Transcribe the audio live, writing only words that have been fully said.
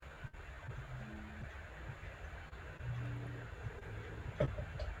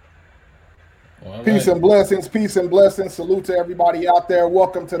All Peace right. and blessings, peace and blessings. Salute to everybody out there.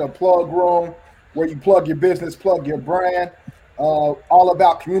 Welcome to the Plug Room, where you plug your business, plug your brand. All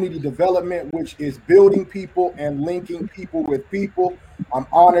about community development, which is building people and linking people with people. I'm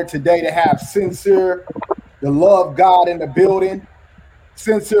honored today to have Sincere, the love God in the building.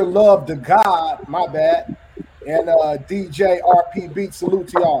 Sincere love to God, my bad. And DJ RP Beat, salute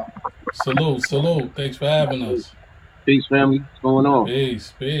to y'all. Salute, salute. Thanks for having us. Peace, family. What's going on?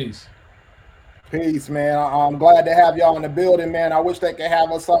 Peace, peace. Peace, man. I'm glad to have y'all in the building, man. I wish they could have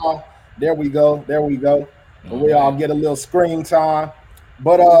us all. There we go. There we go. So All we all right. get a little screen time.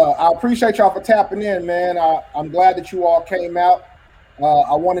 But I appreciate y'all for tapping in, man. I'm glad that you all came out.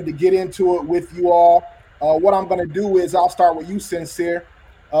 I wanted to get into it with you all. What I'm going to do is I'll start with you, Sincere.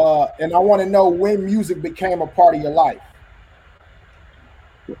 And I want to know when music became a part of your life.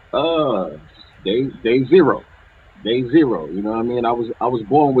 Uh, day zero, day zero. You know what I mean? I was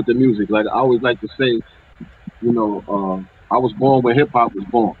born with the music. Like I always like to say, I was born when hip hop was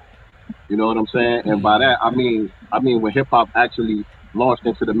born. You know what I'm saying? And by that I mean when hip hop actually launched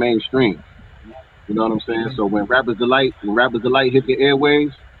into the mainstream. You know what I'm saying? So when Rappers Delight hit the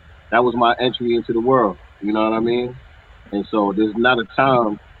airwaves, that was my entry into the world. You know what I mean? And so there's not a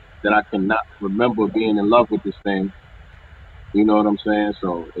time that I cannot remember being in love with this thing. You know what I'm saying?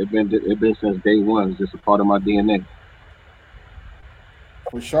 So it been since day one. It's just a part of my DNA.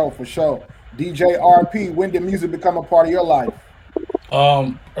 For sure, for sure. DJ RP, when did music become a part of your life?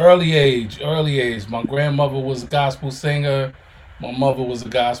 Early age, early age. My grandmother was a gospel singer. My mother was a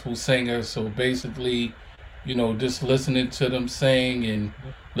gospel singer. So basically, just listening to them sing and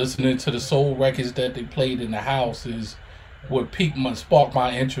listening to the soul records that they played in the house is what sparked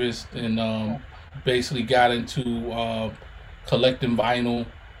my interest, and basically got into collecting vinyl,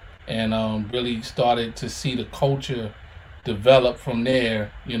 and really started to see the culture develop from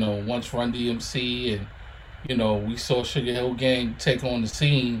there. Once Run DMC and we saw Sugar Hill Gang take on the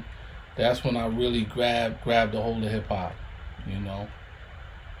scene. That's when I really grabbed a hold of hip hop. You know.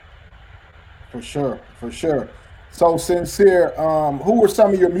 For sure, for sure. So Sincere, who were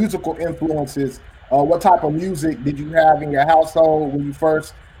some of your musical influences? What type of music did you have in your household when you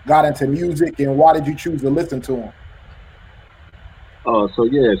first got into music, and why did you choose to listen to them? So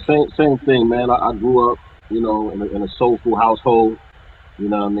yeah, same thing, man. I grew up, in a soulful household. You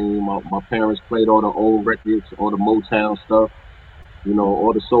know what I mean? My parents played all the old records, all the Motown stuff,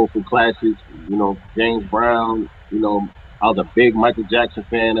 all the soulful classics, James Brown, I was a big Michael Jackson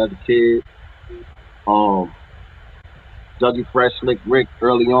fan as a kid. Um, Dougie Fresh, Slick Rick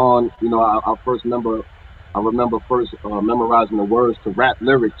early on, I remember first memorizing the words to rap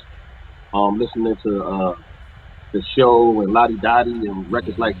lyrics, listening to the show and Lottie Dottie and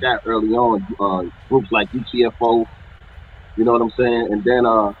records like Hmm. that early on, groups like UTFO, you know what I'm saying? And then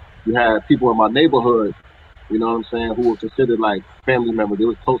you had people in my neighborhood, you know what I'm saying, who were considered like family members. They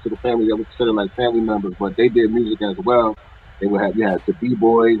was close to the family that were considered like family members, but they did music as well. You had the B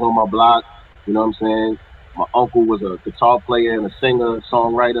boys on my block, you know what I'm saying? My uncle was a guitar player and a singer,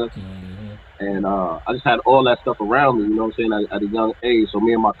 songwriter, Hmm. and I just had all that stuff around me, you know what I'm saying, at a young age. So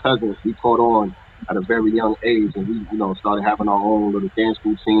me and my cousins, we caught on at a very young age, and we, started having our own little dance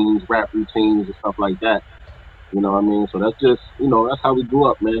routines, rap routines, and stuff like that. You know what I mean? So that's just, that's how we grew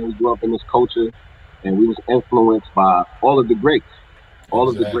up, man. We grew up in this culture, and we was influenced by all of the greats, all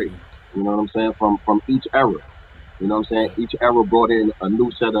of the greats. Exactly. You know what I'm saying? From each era. You know what I'm saying? Right. Each era brought in a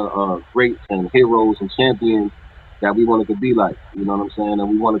new set of greats and heroes and champions that we wanted to be like. You know what I'm saying? And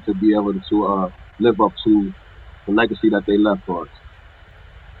we wanted to be able to live up to the legacy that they left for us.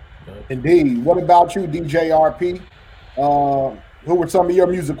 Yep. Indeed. What about you, DJ RP? Who were some of your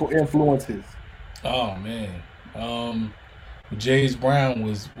musical influences? Oh man. Um, James Brown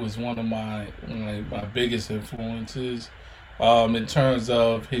was one of my biggest influences, in terms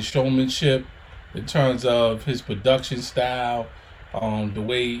of his showmanship, in terms of his production style, the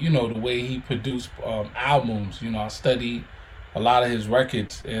way he produced albums. I studied a lot of his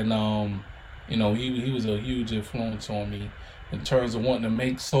records, and he was a huge influence on me in terms of wanting to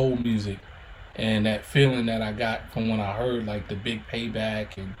make soul music, and that feeling that I got from when I heard like the Big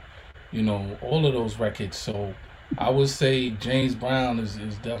Payback and all of those records. So I would say James Brown is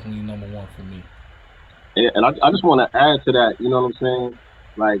definitely number one for me. And I just want to add to that. You know what I'm saying?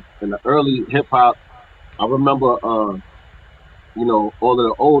 Like in the early hip hop, I remember all of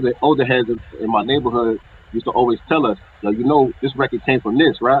the older heads in my neighborhood used to always tell us, this record came from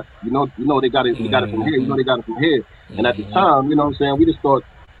this, right? They got it from here. Hmm. They got it from here. And at the Hmm. time, you know what I'm saying, we just thought,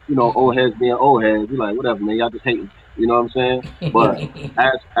 old heads being old heads. We like, whatever, man, y'all just hating. You know what I'm saying? But Right.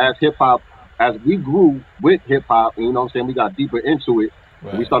 as hip hop, as we grew with hip hop, and you know what I'm saying, we got deeper into it.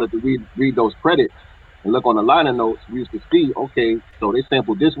 When we started to read those credits and look on the liner notes, we used to see, okay, so they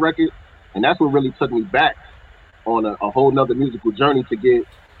sampled this record, and that's what really took me back on a whole nother musical journey to get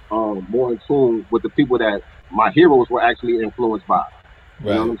more in tune with the people that my heroes were actually influenced by. You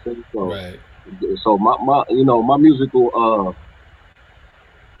know what I'm saying? So, so my musical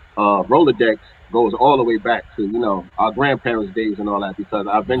Rolodex goes all the way back to our grandparents' days and all that, because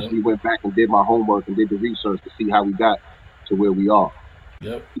I eventually went back and did my homework and did the research to see how we got to where we are.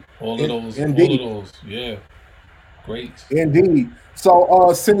 Yep, all of those, yeah, great. Indeed.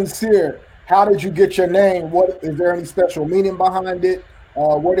 So, Sincere, how did you get your name? What is there any special meaning behind it?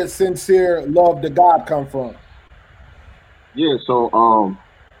 Where did Sincere Love to God come from? Yeah, so I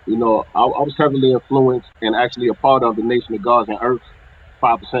was heavily influenced and actually a part of the Nation of Gods and Earths,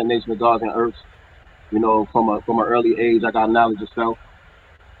 5% Nation of Gods and Earths. From an early age, I got knowledge of self,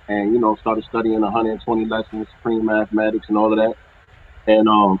 and started studying 120 lessons, supreme mathematics, and all of that. And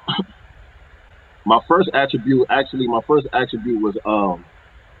my first attribute was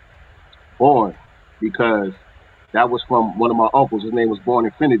born, because that was from one of my uncles. His name was Born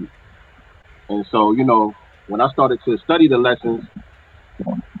Infinity. And so, when I started to study the lessons,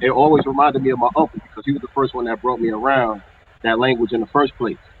 it always reminded me of my uncle, because he was the first one that brought me around that language in the first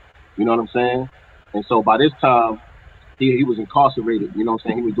place. You know what I'm saying? And so by this time, he was incarcerated. You know what I'm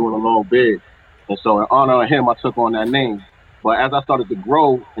saying? He was doing a long bid. And so in honor of him, I took on that name. But as I started to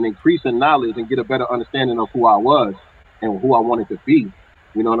grow and increase in knowledge and get a better understanding of who I was and who I wanted to be,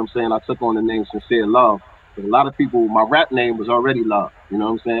 you know what I'm saying? I took on the name Sincere Love. Because a lot of people, my rap name was already Love. You know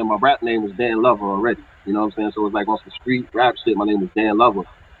what I'm saying? My rap name was Dan Lover already. You know what I'm saying? So it was like on some street rap shit, my name was Dan Lover.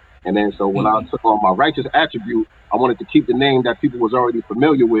 And then so when I took on my righteous attribute, I wanted to keep the name that people was already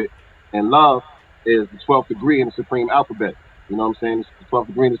familiar with. And love is the 12th degree in the supreme alphabet. You know what I'm saying? The 12th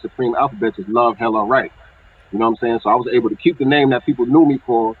degree in the supreme alphabet is love, hell, or right. You know what I'm saying? So I was able to keep the name that people knew me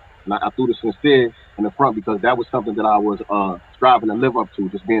for, and I threw the sincere in the front, because that was something that I was striving to live up to,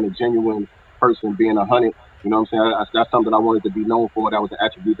 just being a genuine person, being 100. You know what I'm saying? That's something I wanted to be known for. That was an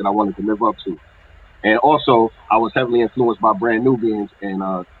attribute that I wanted to live up to. And also, I was heavily influenced by Brand Nubians, and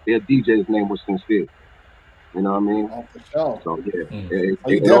their DJ's name was Sincere. You know what I mean? Oh, for sure. So yeah,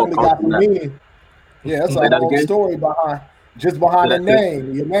 you definitely got the meaning. Yeah, that's a whole story behind the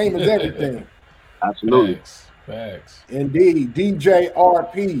name. Your name is everything. Absolutely. Facts. Indeed. DJ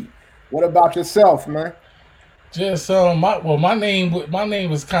RP. What about yourself, man? Just my name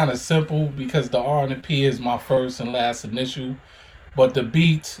was kind of simple, because the R and the P is my first and last initial. But the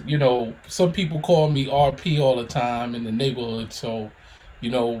beats, some people call me RP all the time in the neighborhood. So,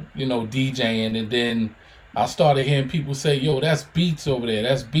 DJing, and then I started hearing people say, "Yo, that's beats over there.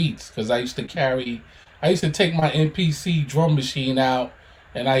 That's beats." Because I used to take my MPC drum machine out,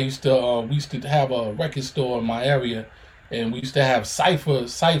 and we used to have a record store in my area, and we used to have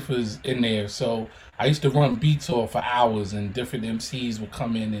ciphers in there. So I used to run beats off for hours, and different MCs would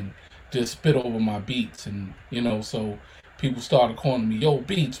come in and just spit over my beats, and so people started calling me, "Yo,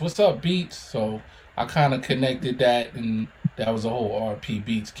 Beats, what's up, Beats?" So I kind of connected that, and that was the whole RP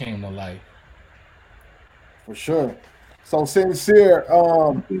Beats came to life. For sure. So Sincere,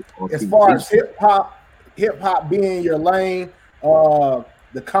 as far as hip hop being your lane,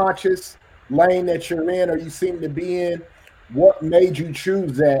 the conscious lane that you're in, or you seem to be in, what made you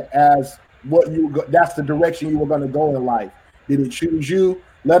choose that as that's the direction you were going to go in life? Did it choose you?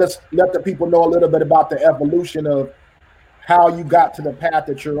 Let the people know a little bit about the evolution of how you got to the path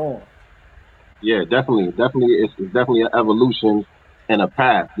that you're on. Yeah, definitely. It's definitely an evolution and a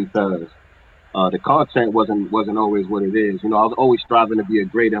path, because the content wasn't always what it is. I was always striving to be a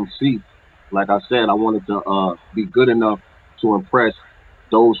great MC. Like I said, I wanted to be good enough to impress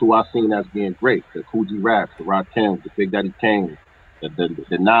those who I seen as being great. The Kool G Raps, the Rakim, the Big Daddy Kane,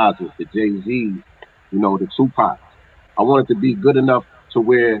 the Nas's, the Jay-Z's, the Tupac. I wanted to be good enough to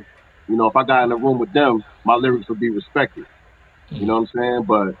where, if I got in a room with them, my lyrics would be respected. You know what I'm saying?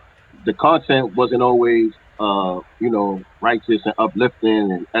 But the content wasn't always, righteous and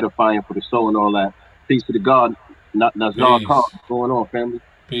uplifting and edifying for the soul and all that. Peace to the God, Nazar Khan. What's going on, family?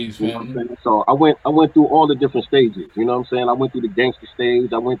 Peace, you know what I'm saying? So I went through all the different stages. You know what I'm saying? I went through the gangster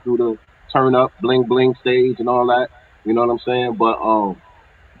stage. I went through the turn up, bling bling stage and all that. You know what I'm saying? But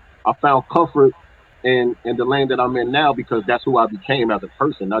I found comfort in the lane that I'm in now, because that's who I became as a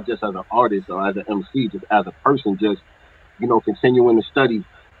person, not just as an artist or as an MC, just as a person, just, continuing to study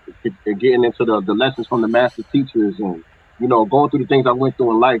and getting into the lessons from the master teachers, and, going through the things I went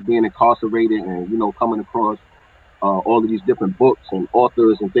through in life, being incarcerated and, coming across all of these different books and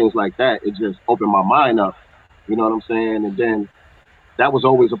authors and things like that. It just opened my mind up, you know what I'm saying? And then that was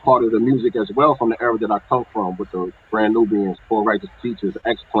always a part of the music as well from the era that I come from with the Brand Nubians, Poor Righteous Teachers,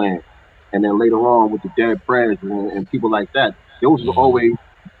 X Clan, and then later on with the Dead Prez and people like that. Those were always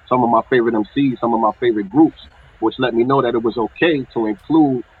some of my favorite MCs, some of my favorite groups, which let me know that it was okay to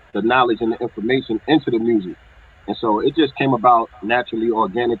include the knowledge and the information into the music. And so it just came about naturally,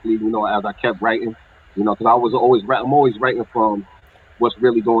 organically, as I kept writing, because I'm always writing from what's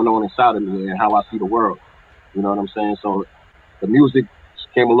really going on inside of me and how I see the world. You know what I'm saying? So the music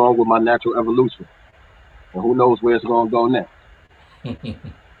came along with my natural evolution. And who knows where it's going to go next.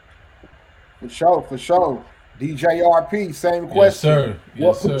 For sure. DJ RP, same question. Yes, sir.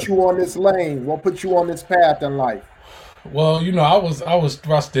 What put you on this lane? What put you on this path in life? Well, I was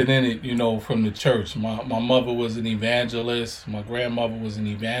thrusted in it, from the church. My mother was an evangelist. My grandmother was an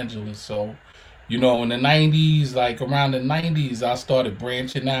evangelist. So, in the 90s, like around the 90s, I started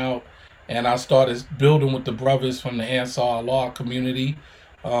branching out and I started building with the brothers from the Ansar Allah community,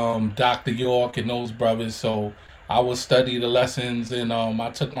 Dr. York and those brothers. So I would study the lessons and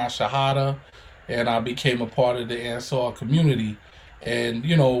I took my Shahada and I became a part of the Ansar community. And,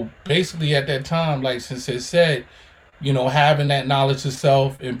 basically at that time, like Sincere said, having that knowledge of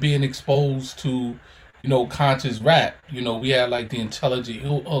self and being exposed to, conscious rap. We had like the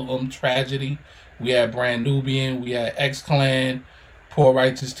Intelligent Tragedy, we had Brand Nubian, we had X Clan, Poor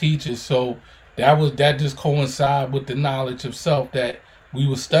Righteous Teachers. So that just coincided with the knowledge of self that we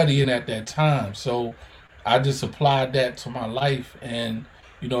were studying at that time. So I just applied that to my life, and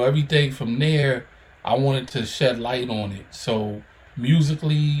everything from there, I wanted to shed light on it. So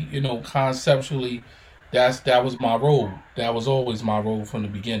musically, conceptually, that was my role. That was always my role from the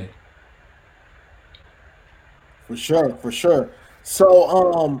beginning. For sure.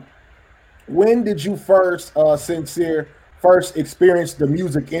 So, when did you first experience the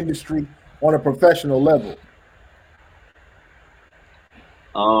music industry on a professional level?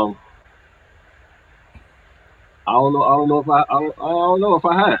 I don't know if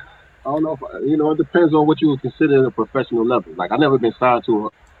I had. I don't know if it depends on what you would consider a professional level. Like, I've never been signed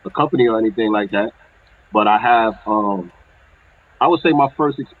to a company or anything like that. But I have, I would say my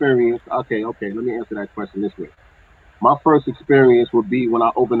first experience, okay, let me answer that question this way. My first experience would be when I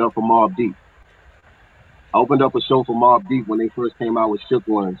opened up for Mobb Deep. I opened up a show for Mobb Deep when they first came out with Shook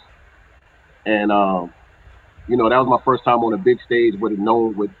Ones. And, that was my first time on a big stage with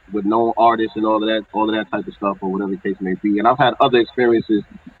known artists and all of that type of stuff, or whatever the case may be. And I've had other experiences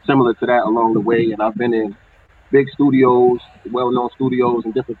similar to that along the way, and I've been in big studios, well-known studios,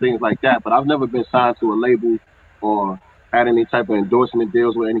 and different things like that. But I've never been signed to a label or had any type of endorsement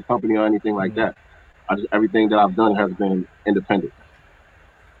deals with any company or anything like that. Everything that I've done has been independent.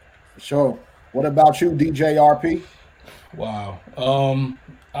 For sure. What about you, DJ RP? Wow.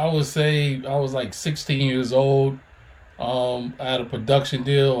 I would say I was like 16 years old. I had a production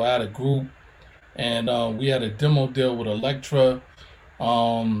deal. I had a group, and we had a demo deal with Elektra.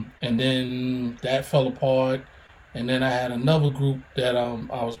 And then that fell apart. And then I had another group that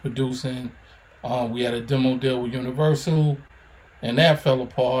I was producing. We had a demo deal with Universal, and that fell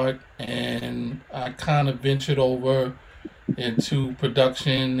apart. And I kind of ventured over into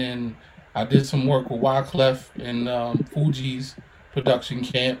production, and I did some work with Wyclef and Fuji's production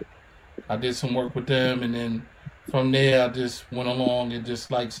camp. I did some work with them, and then from there I just went along and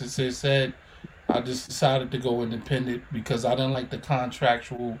just like Sincere said, I just decided to go independent because I didn't like the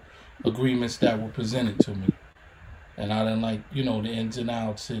contractual agreements that were presented to me. And I didn't like, the ins and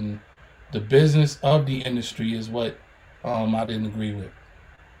outs, and the business of the industry is what I didn't agree with.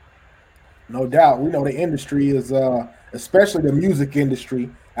 No doubt. We know the industry is, especially the music industry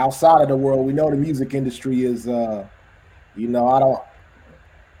outside of the world, we know the music industry is, I don't,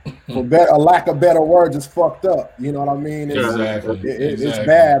 for a lack of better words, it's fucked up. You know what I mean? Exactly. It's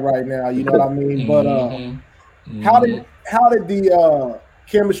bad right now. You know what I mean? But how did the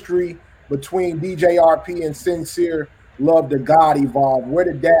chemistry between DJ RP and Sincere Love to God evolve? Where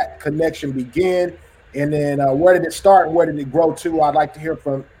did that connection begin? And then where did it start and where did it grow to? I'd like to hear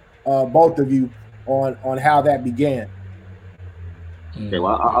from both of you on how that began. Okay,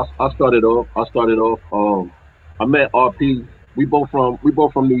 well, I started off. I met RP. We both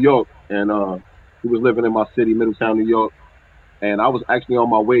from New York, and he was living in my city, Middletown, New York. And I was actually on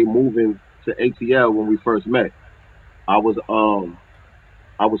my way moving to ATL when we first met. I was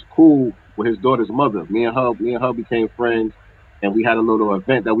cool with his daughter's mother. Me and her became friends, and we had a little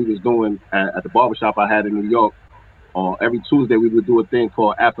event that we was doing at the barbershop I had in New York. Every Tuesday we would do a thing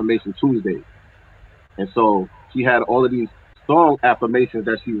called Affirmation Tuesday. And so she had all of these song affirmations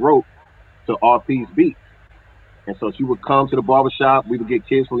that she wrote to RP's beats. And so she would come to the barbershop. We would get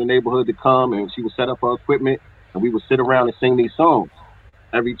kids from the neighborhood to come, and she would set up her equipment, and we would sit around and sing these songs.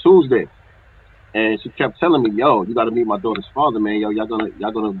 every Tuesday. And she kept telling me, "Yo, you got to meet my daughter's father, man. Yo, y'all gonna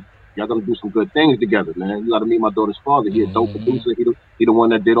do some good things together, man. You got to meet my daughter's father. He a dope Mm-hmm. producer. He the one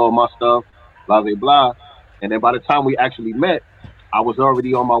that did all my stuff, blah blah blah." And then by the time we actually met, I was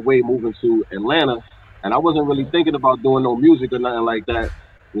already on my way moving to Atlanta, and I wasn't really Yep. thinking about doing no music or nothing like that.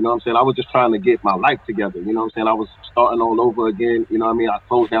 You know what I'm saying? I was just trying to get my life together. You know what I'm saying? I was starting all over again. You know what I mean? I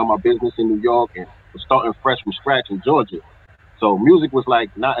closed down my business in New York and was starting fresh from scratch in Georgia. So music was like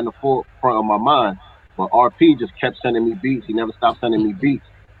not in the forefront of my mind. But RP just kept sending me beats. He never stopped sending me beats.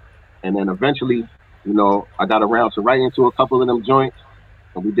 And then eventually, I got around to writing to a couple of them joints.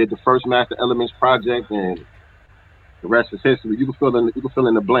 And we did the first Master Elements project, and the rest is history. You can fill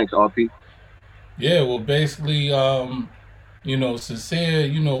in the blanks, RP. Yeah, well, basically,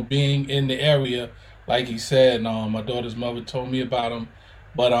 Sincere, being in the area, like he said, my daughter's mother told me about him,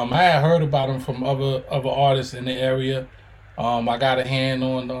 but I had heard about him from other artists in the area. I got a hand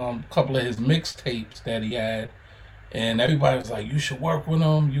on a couple of his mixtapes that he had, and everybody was like, "You should work with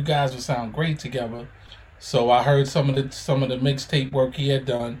him. You guys would sound great together." So I heard some of the mixtape work he had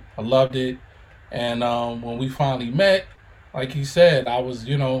done. I loved it, and when we finally met, like he said,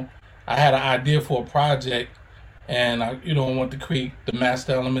 I had an idea for a project, and I want to create the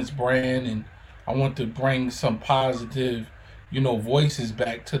Master Elements brand, and I want to bring some positive, voices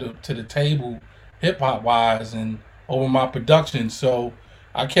back to the table, hip hop wise, and over my production. So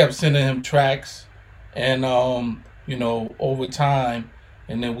I kept sending him tracks, and over time,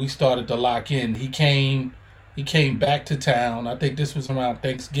 and then we started to lock in. He came back to town. I think this was around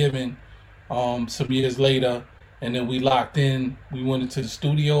Thanksgiving, some years later, and then we locked in. We went into the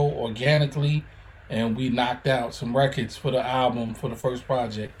studio organically, and we knocked out some records for the album for the first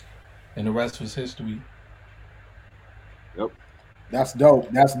project, and the rest was history. Yep. That's dope.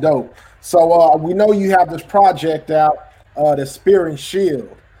 That's dope. So we know you have this project out, the Spear and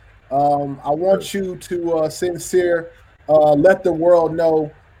Shield. I want you to sincere let the world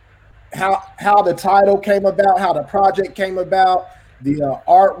know how the title came about, how the project came about, the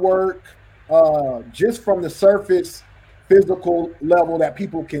artwork, just from the surface, physical level that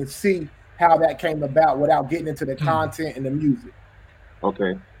people can see how that came about without getting into the content and the music.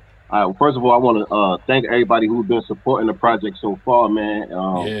 Okay. First of all, I want to thank everybody who's been supporting the project so far, man.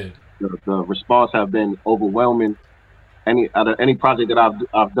 Yeah. The response have been overwhelming. Any project that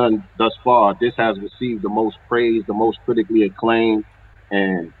I've done thus far, this has received the most praise, the most critically acclaimed,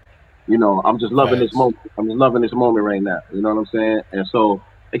 and I'm just loving this Facts. moment. I'm just loving this moment right now. You know what I'm saying? And so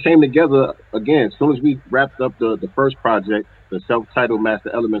it came together again. As soon as we wrapped up the first project, the self-titled Master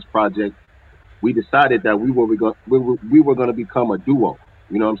Elements project, we decided that we were going to become a duo.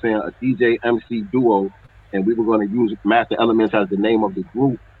 You know what I'm saying? A DJ MC duo, and we were going to use Master Elements as the name of the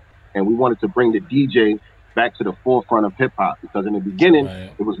group, and we wanted to bring the DJ back to the forefront of hip hop because in the beginning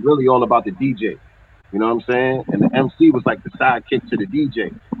Right. it was really all about the DJ. You know what I'm saying? And the MC was like the sidekick to the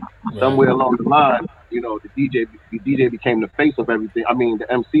DJ. Right. Somewhere along the line, the DJ became the face of everything. I mean,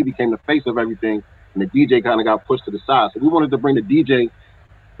 the MC became the face of everything, and the DJ kind of got pushed to the side. So we wanted to bring the DJ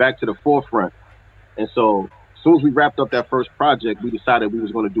back to the forefront. And so as soon as we wrapped up that first project, we decided we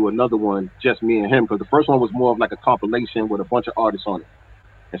was going to do another one, just me and him, because the first one was more of like a compilation with a bunch of artists on it.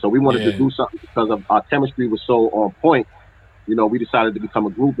 And so we wanted to Yeah. do something because of our chemistry was so on point. We decided to become a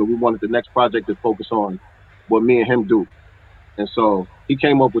group, and we wanted the next project to focus on what me and him do. And so he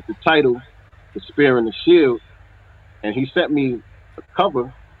came up with the title, The Spear and the Shield, and he sent me a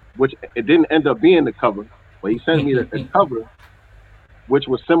cover, which it didn't end up being the cover, but he sent me a cover which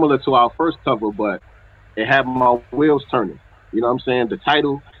was similar to our first cover, but it had my wheels turning. You know what I'm saying? The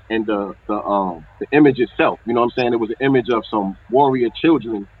title and the image itself. You know what I'm saying? It was an image of some warrior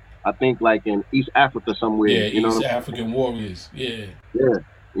children, I think like in East Africa somewhere. Yeah. You know what East I'm African warriors. Yeah. saying? Yeah.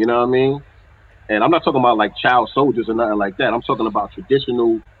 You know what I mean? And I'm not talking about like child soldiers or nothing like that. I'm talking about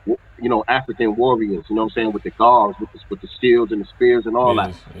traditional, African warriors. You know what I'm saying? With the guards, with the shields and the spears and all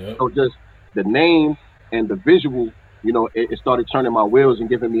that. Spears. Yep. So just the name and the visual, it started turning my wheels and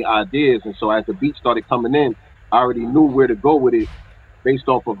giving me ideas. And so as the beat started coming in, I already knew where to go with it based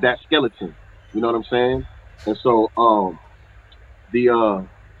off of that skeleton. You know what I'm saying? And so the uh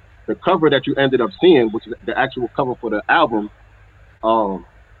the cover that you ended up seeing, which is the actual cover for the album, um,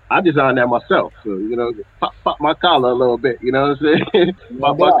 I designed that myself. So pop my collar a little bit. You know what I'm saying? No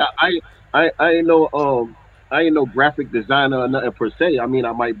pop my doubt. co- I ain't no graphic designer or nothing per se. I mean,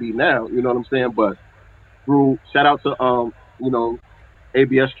 I might be now. You know what I'm saying? But through shout out to you know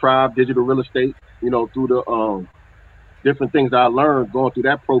ABS Tribe Digital Real Estate. Through the different things I learned going through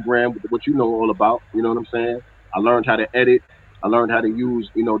that program, what you know all about. You know what I'm saying? I learned how to edit. I learned how to use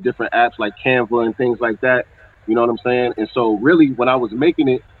different apps like Canva and things like that. You know what I'm saying? And so really, when I was making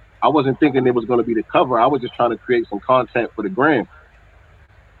it, I wasn't thinking it was going to be the cover. I was just trying to create some content for the gram.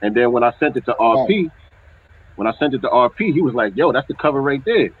 And then when I sent it to Right. RP, he was like, "Yo, that's the cover right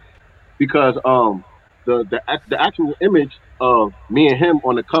there." Because the actual image of me and him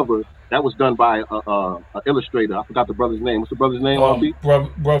on the cover, that was done by a illustrator. I forgot the brother's name. What's the brother's name, RP?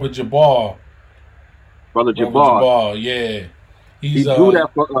 Brother Jabbar. Brother Brother Jabbar. Jabbar, yeah. He He's drew that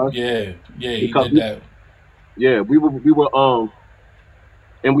for us yeah, he because did that. we were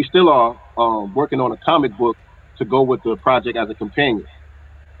and we still are working on a comic book to go with the project as a companion.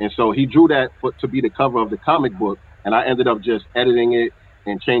 And so he drew that to be the cover of the comic book, and I ended up just editing it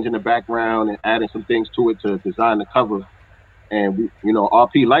and changing the background and adding some things to it to design the cover. And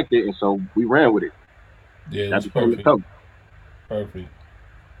RP liked it, and so we ran with it. Yeah, it That was became the perfect. cover. Perfect.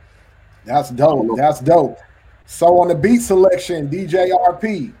 That's I don't dope. know. That's dope. So on the beat selection, DJ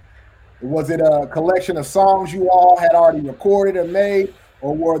RP, was it a collection of songs you all had already recorded or made,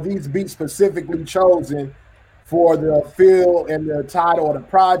 or were these beats specifically chosen for the feel and the title of the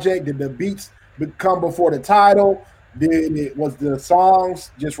project? Did the beats come before the title? Was the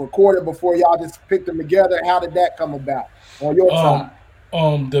songs just recorded before y'all just picked them together? How did that come about on your side?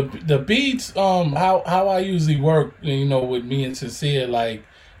 Um, the beats, how I usually work, with me and Sincere, like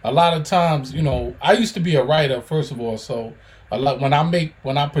a lot of times, I used to be a writer first of all, so a lot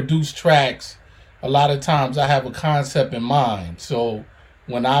when I produce tracks, a lot of times I have a concept in mind. So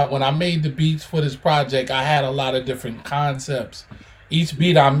when I made the beats for this project, I had a lot of different concepts. Each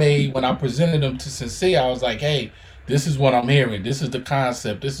beat I made, when I presented them to Sincere, I was like, hey, this is what I'm hearing. This is the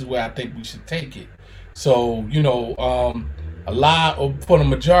concept. This is where I think we should take it. So a lot of, for the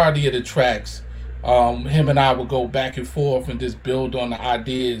majority of the tracks, him and I would go back and forth and just build on the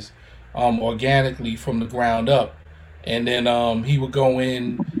ideas organically from the ground up. And then he would go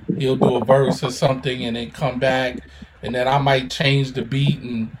in, he'll do a verse or something, and then come back, and then I might change the beat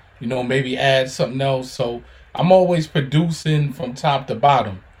and maybe add something else. So I'm always producing from top to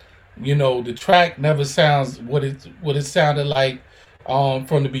bottom. The track never sounds what it sounded like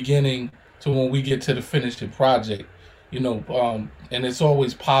from the beginning to when we get to the finished project. And it's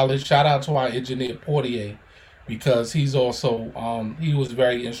always polished. Shout out to our engineer Portier, because he's also he was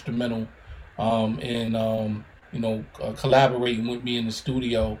very instrumental in collaborating with me in the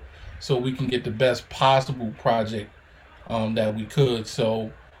studio so we can get the best possible project that we could.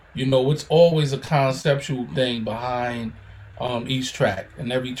 So it's always a conceptual thing behind each track,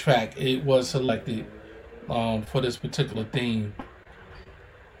 and every track it was selected for this particular theme.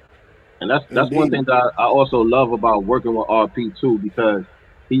 And that's one Indeed. thing that I also love about working with RP too, because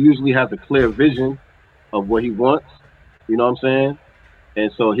he usually has a clear vision of what he wants. You know what I'm saying?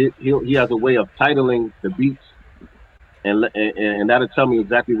 And so he has a way of titling the beats, and that'll tell me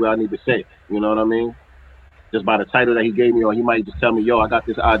exactly what I need to say. You know what I mean? Just by the title that he gave me, or he might just tell me, "Yo, I got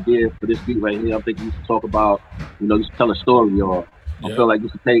this idea for this beat right here. I'm thinking you should talk about, you should tell a story, or I feel Yep. like you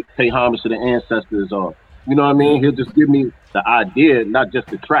should pay homage to the ancestors, or you know what I mean." Yep. He'll just give me the idea, not just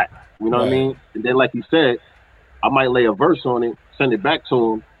the track. You know what I Right. mean? And then, like he said, I might lay a verse on it, send it back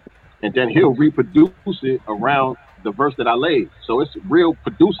to him, and then he'll reproduce it around the verse that I laid. So it's real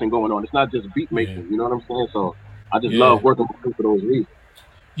producing going on. It's not just beat Yeah. making. You know what I'm saying? So I just Yeah. love working with him for those reasons.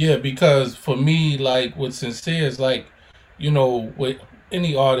 Yeah, because for me, like with Sincere, is like, with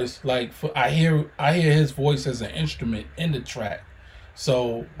any artist, like I hear his voice as an instrument in the track.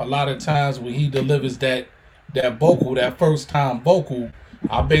 So a lot of times when he delivers that vocal, that first time vocal,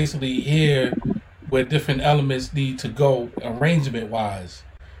 I basically hear where different elements need to go arrangement wise.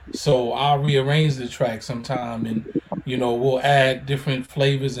 So I'll rearrange the track sometime, and we'll add different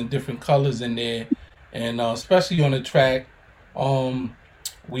flavors and different colors in there, and especially on the track. Um,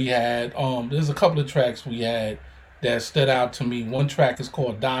 we had there's a couple of tracks we had that stood out to me. One track is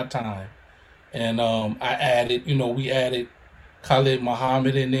called Die Time, and we added Khalid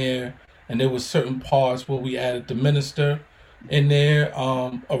Muhammad in there, and there was certain parts where we added the minister in there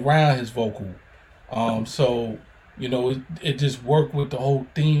around his vocal. So it just worked with the whole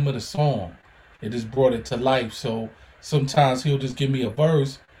theme of the song. It just brought it to life. So sometimes he'll just give me a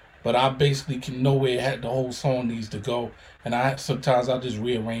verse, but I basically can know where the whole song needs to go, and I just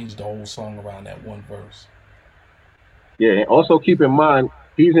rearrange the whole song around that one verse. Yeah, and also keep in mind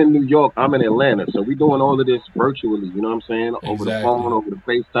he's in New York, I'm in Atlanta, so we're doing all of this virtually. You know what I'm saying? Over the phone, Exactly. over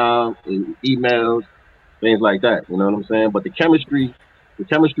the FaceTime, and emails, things like that. You know what I'm saying? But the chemistry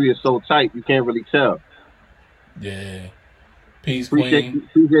is so tight you can't really tell. Yeah. Peace, Queen.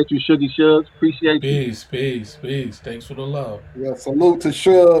 Appreciate you, Sugar Shugs. Appreciate you. Peace, peace, peace. Thanks for the love. Yeah, salute to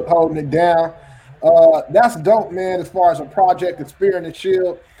Shug holding it down. That's dope, man. As far as a project, the Spirit and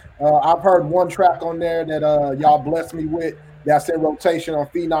Shield. I've heard one track on there that y'all blessed me with. That's in rotation on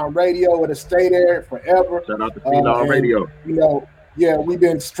Phenom Radio. It'll stay there forever. Shout out to Phenom Radio. You know, yeah, we've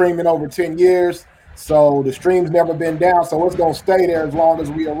been streaming over 10 years, so the stream's never been down. So it's gonna stay there as long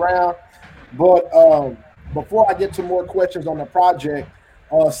as we around. But before I get to more questions on the project,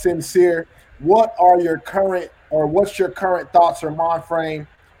 Sincere, what's your current thoughts or mind frame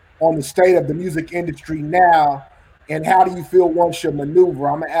on the state of the music industry now, and how do you feel one should maneuver?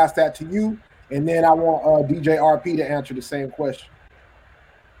 I'm gonna ask that to you, and then I want DJ RP to answer the same question.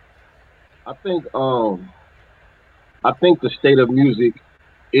 I think the state of music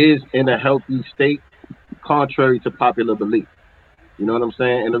is in a healthy state, contrary to popular belief. You know what I'm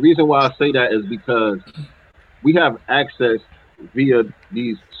saying? And the reason why I say that is because we have access via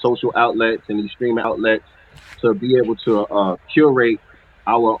these social outlets and these streaming outlets to be able to curate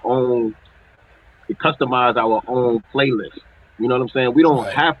our own, to customize our own playlist. You know what I'm saying? We don't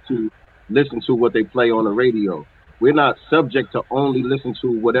have to listen to what they play on the radio. We're not subject to only listen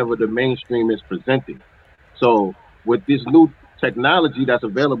to whatever the mainstream is presenting. So with this new technology that's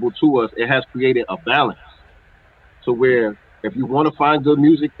available to us, it has created a balance to where if you want to find good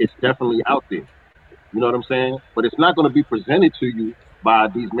music, it's definitely out there. You know what I'm saying? But it's not going to be presented to you by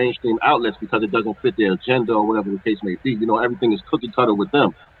these mainstream outlets because it doesn't fit their agenda or whatever the case may be. You know, everything is cookie cutter with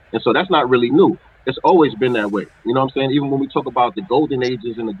them. And so that's not really new. It's always been that way. You know what I'm saying? Even when we talk about the golden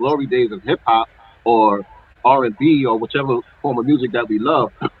ages and the glory days of hip hop or R&B or whichever form of music that we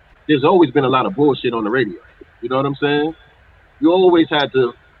love, there's always been a lot of bullshit on the radio. You know what I'm saying? You always had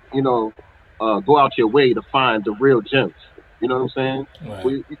to, you know, go out your way to find the real gems. You know what I'm saying?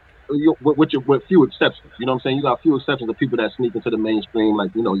 Right. With few exceptions. You know what I'm saying? You got few exceptions of people that sneak into the mainstream,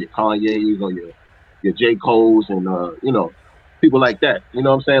 like, you know, your Kanye's or your J. Cole's and, you know, people like that. You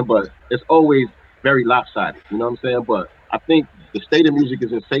know what I'm saying? But it's always very lopsided. You know what I'm saying? But I think the state of music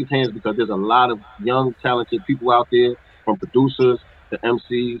is in safe hands because there's a lot of young, talented people out there, from producers to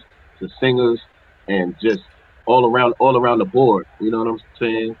MCs to singers and just all around the board. You know what I'm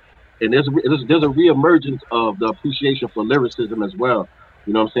saying? And there's a reemergence of the appreciation for lyricism as well.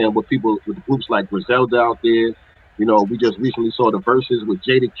 You know what I'm saying? With groups like Griselda out there. You know, we just recently saw the verses with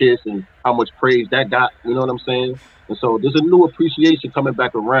Jadakiss and how much praise that got. You know what I'm saying? And so there's a new appreciation coming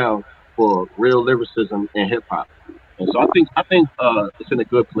back around for real lyricism and hip hop. And so I think it's in a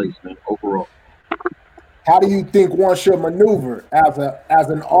good place, man, overall. How do you think one should maneuver as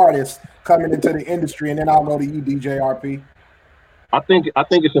an artist coming into the industry? And then I'll go to you, DJ RP. I think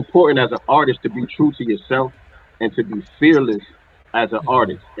it's important as an artist to be true to yourself and to be fearless as an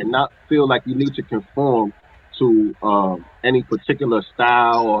artist and not feel like you need to conform to any particular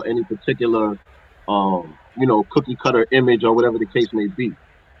style or any particular you know, cookie cutter image or whatever the case may be.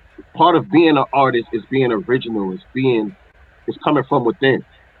 Part of being an artist is being original, it's coming from within.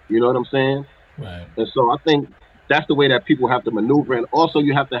 You know what I'm saying? Right. And so I think that's the way that people have to maneuver. And also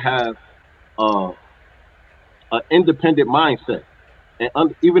you have to have an independent mindset.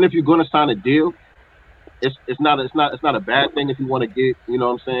 And even if you're going to sign a deal, it's not a bad thing if you want to get, you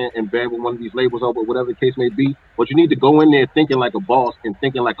know what I'm saying, in bed with one of these labels or whatever the case may be. But you need to go in there thinking like a boss and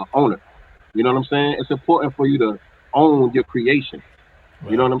thinking like an owner. You know what I'm saying? It's important for you to own your creation.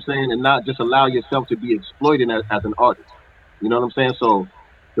 Right. You know what I'm saying? And not just allow yourself to be exploited as an artist. You know what I'm saying? So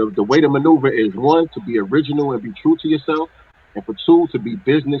the way to maneuver is, one, to be original and be true to yourself. And for two, to be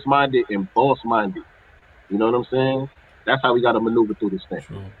business minded and boss minded. You know what I'm saying? That's how we got to maneuver through this thing.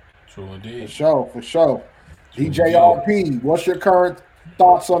 True indeed. For sure. DJ RP, what's your current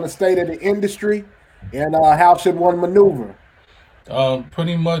thoughts on the state of the industry and how should one maneuver?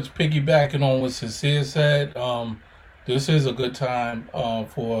 Pretty much piggybacking on what Sincere said, this is a good time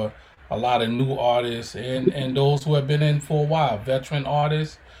for a lot of new artists and those who have been in for a while, veteran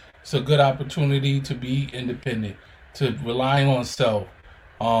artists. It's a good opportunity to be independent, to rely on self.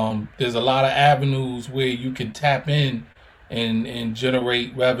 There's a lot of avenues where you can tap in and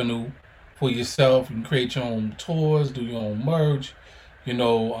generate revenue for yourself. You can create your own tours, do your own merch, you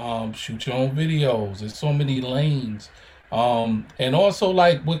know, shoot your own videos. There's so many lanes. And also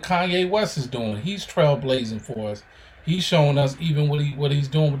like what Kanye West is doing, he's trailblazing for us. He's showing us even what he's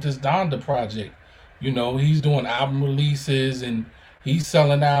doing with this Donda project. You know, he's doing album releases and he's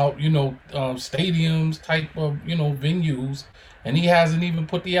selling out, you know, stadiums type of, you know, venues, and he hasn't even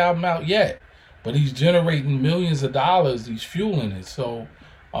put the album out yet. But he's generating millions of dollars. He's fueling it. So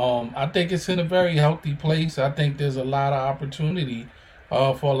I think it's in a very healthy place. I think there's a lot of opportunity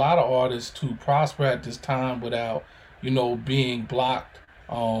for a lot of artists to prosper at this time without, you know, being blocked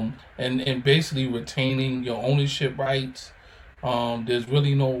and basically retaining your ownership rights. There's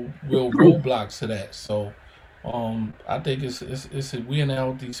really no real roadblocks to that. So I think it's we in a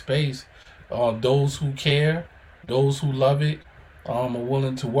healthy space. Those who care, those who love it, are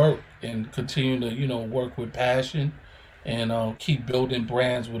willing to work and continue to work with passion, and keep building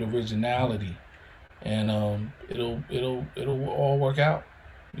brands with originality, and it'll all work out.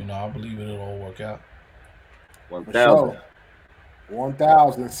 I believe it'll all work out. For 1,000. sure.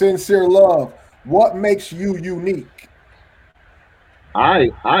 1,000. Sincere love. What makes you unique?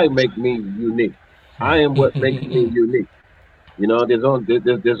 I make me unique. I am what makes me unique.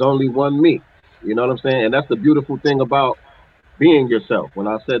 There's only one me. You know what I'm saying? And that's the beautiful thing about being yourself. When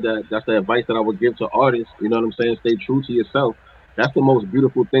I said that, that's the advice that I would give to artists. You know what I'm saying? Stay true to yourself. That's the most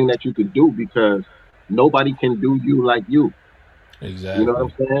beautiful thing that you could do because nobody can do you like you. You know what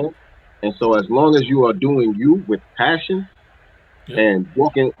Exactly. I'm saying? And so as long as you are doing you with passion Yep. and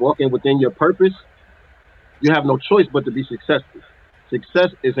walking within your purpose, you have no choice but to be successful. Success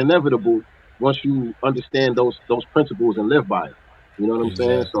is inevitable once you understand those principles and live by it. You know what I'm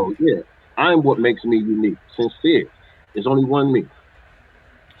saying? Exactly. So yeah, I'm what makes me unique. Sincere. There's only one me.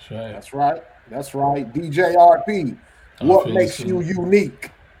 That's right. That's right. That's right. DJ RP. I What feel the makes you same.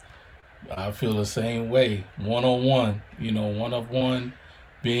 unique? I feel the same way. One on one, one of one,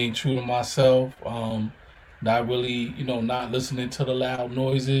 being true to myself. Not really, not listening to the loud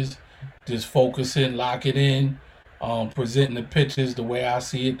noises, just focusing, locking in, presenting the pictures the way I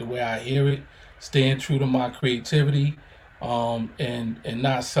see it, the way I hear it, staying true to my creativity, and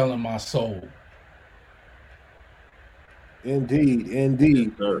not selling my soul. Indeed. Yes,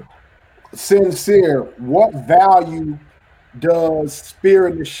 Indeed. sir. Sincere. What value does Spear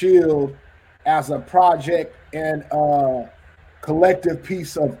and the Shield as a project and collective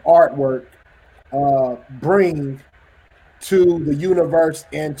piece of artwork bring to the universe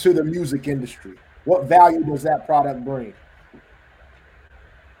and to the music industry? What value does that product bring?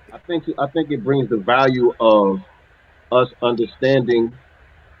 I think it brings the value of us understanding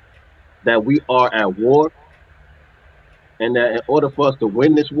that we are at war and that in order for us to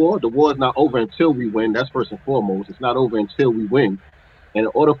win this war, the war is not over until we win. That's first and foremost. It's not over until we win. And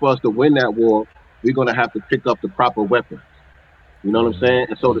in order for us to win that war, we're gonna have to pick up the proper weapons. You know what I'm Mm-hmm. saying?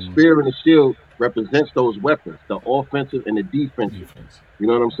 And so the Mm-hmm. spear and the shield represents those weapons, the offensive and the defensive. Defense. You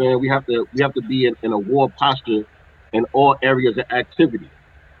know what I'm saying? We have to be in a war posture in all areas of activity.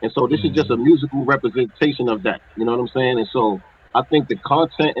 And so this is just Mm-hmm. a musical representation of that. You know what I'm saying? And so I think the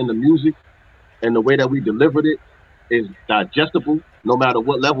content in the music and the way that we delivered it is digestible no matter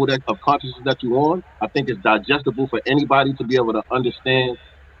what level of consciousness that you're on. I think it's digestible for anybody to be able to understand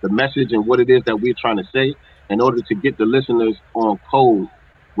the message and what it is that we're trying to say in order to get the listeners on code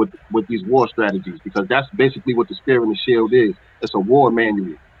with these war strategies because that's basically what the spear and the shield is. It's a war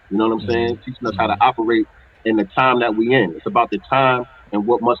manual. You know what I'm Mm-hmm. saying? Teaching us how to Mm-hmm. operate in the time that we in. It's about the time and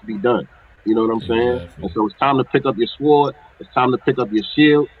what must be done. You know what I'm saying? And Exactly. so it's time to pick up your sword. It's time to pick up your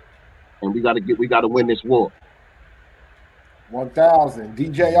shield, and we got to win this war. 1,000.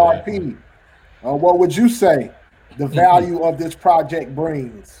 DJ Exactly. RP. What would you say the value of this project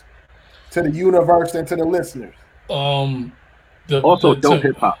brings to the universe and to the listeners? um, the Also, dope to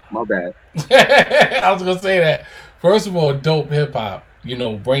hip hop. My bad. I was gonna say that. First of all, dope hip hop.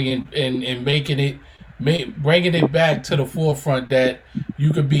 Bringing and making it, bringing it back to the forefront that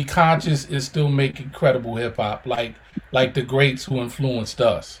you could be conscious and still make incredible hip hop, like the greats who influenced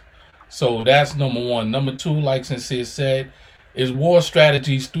us. So that's number one. Number two, like Sincere said, is war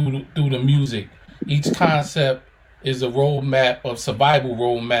strategies through the music. Each concept is a roadmap of survival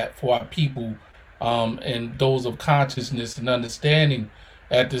roadmap for our people, and those of consciousness and understanding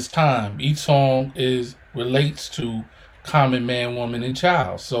at this time. Each song is relates to common man, woman, and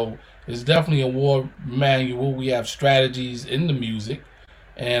child. So it's definitely a war manual. We have strategies in the music,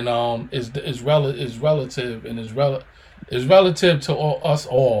 and is relative and is relative to us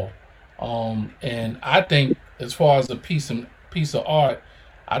all. And I think as far as a piece of art,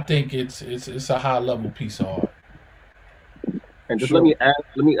 I think it's a high level piece of art. And just let Sure. me add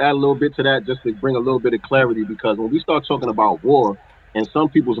let me add a little bit to that just to bring a little bit of clarity because when we start talking about war, in some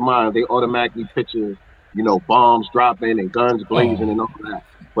people's mind they automatically picture, bombs dropping and guns Oh, blazing and all that.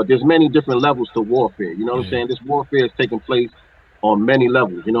 But there's many different levels to warfare. You know what I'm yeah, saying? This warfare is taking place on many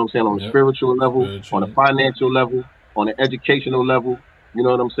levels. You know what I'm saying? On a yep, spiritual level, on a spiritually, financial level, on an educational level. You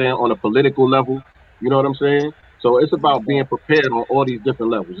know what I'm saying? On a political level. You know what I'm saying? So it's That's about right. being prepared on all these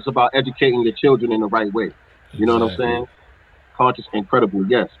different levels. It's about educating your children in the right way. You know what I'm exactly. saying? Conscious, incredible.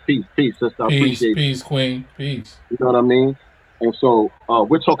 Yes, peace, peace, sister. I Peace, appreciate peace, queen, peace. you. You know what I mean? And so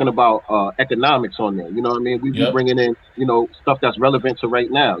we're talking about economics on there. You know what I mean? We Yep, bringing in stuff that's relevant to right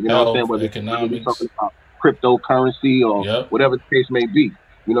now. You know what I'm saying? health, Whether we're talking economics. about cryptocurrency or Yep, whatever the case may be.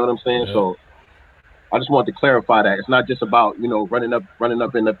 You know what I'm saying? yep, So I just wanted to clarify that it's not just about running up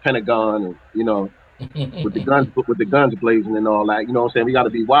in the Pentagon and with the guns blazing and all that. You know what I'm saying? We got to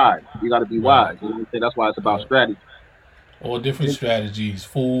be wise. We got to be Right. wise. You know what I'm saying? That's why it's about Right. strategy. All different strategies,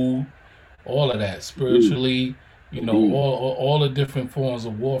 food, all of that, Indeed. spiritually, Indeed. all the different forms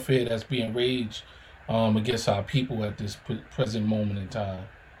of warfare that's being waged against our people at this present moment in time.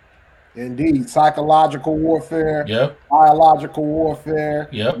 Indeed, psychological warfare, Yep. biological warfare,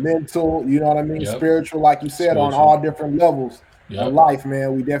 Yep. mental, you know what I mean? Yep. Spiritual, like you said, on Spiritual. all different levels of Yep. life,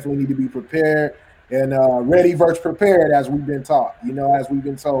 man. We definitely need to be prepared and ready versus prepared, as we've been taught, as we've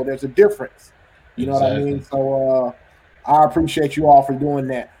been told. There's a difference, you know what I mean? Exactly. So I appreciate you all for doing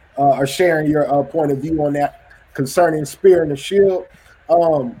that, or sharing your point of view on that concerning Spear and the Shield.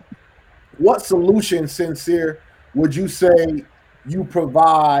 What solution, Sincere, would you say you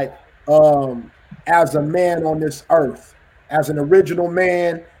provide as a man on this earth, as an original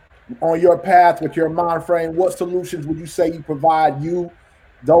man on your path with your mind frame? What solutions would you say you provide, you,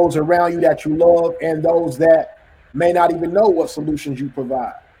 those around you that you love, and those that may not even know what solutions you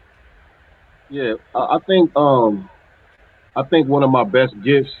provide? Yeah, I think one of my best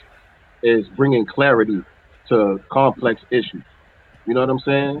gifts is bringing clarity to complex issues. You know what I'm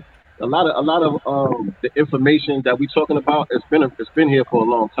saying? A lot of the information that we're talking about, it's been here for a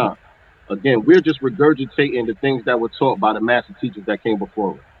long time. Again, we're just regurgitating the things that were taught by the master teachers that came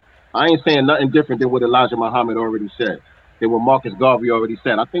before us. I ain't saying nothing different than what Elijah Muhammad already said, than what Marcus Garvey already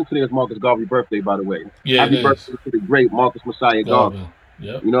said. I think today is Marcus Garvey's birthday, by the way. Yeah, it Happy is. birthday to the great Marcus Messiah Garvey. Garvin.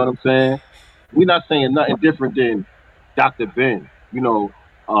 Yep. You know what I'm saying? We're not saying nothing different than Dr. Ben,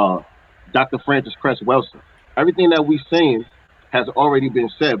 uh, Dr. Francis Cress Wilson. Everything that we're saying has already been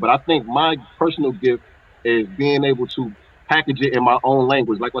said. But I think my personal gift is being able to package it in my own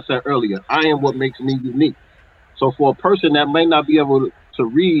language. Like I said earlier, I am what makes me unique. So for a person that may not be able to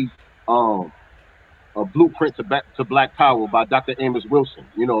read um, a blueprint to Black Power by Dr. Amos Wilson,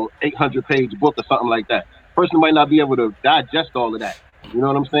 800-page book or something like that. Person might not be able to digest all of that. You know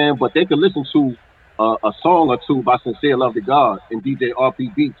what I'm saying? But they could listen to a song or two by Sincere Love to God and DJ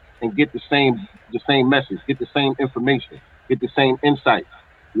RP Beats and get the same message, get the same information, get the same insight.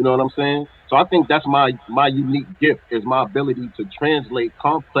 You know what I'm saying? So I think that's my unique gift is my ability to translate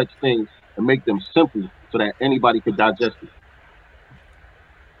complex things and make them simple so that anybody could digest it.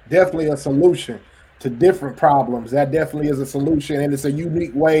 Definitely a solution to different problems. That definitely is a solution, and it's a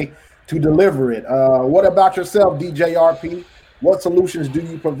unique way to deliver it. What about yourself, DJ RP? What solutions do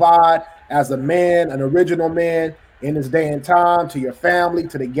you provide as a man, an original man in this day and time, to your family,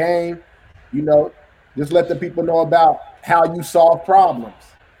 to the game? Just let the people know about how you solve problems.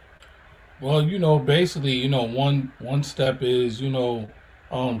 Well, basically, one step is,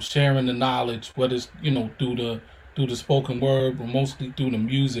 sharing the knowledge, whether it's, through the spoken word, but mostly through the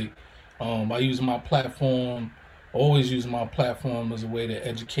music. I use my platform, always use my platform as a way to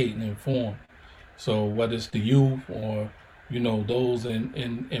educate and inform. So whether it's the youth or, those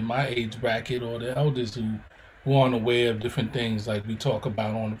in my age bracket or the elders who aren't aware of different things like we talk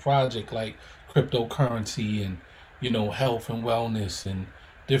about on the project, like cryptocurrency and, health and wellness and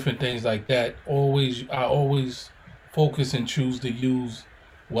different things like that. I always focus and choose to use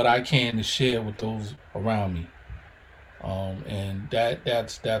what I can to share with those around me. And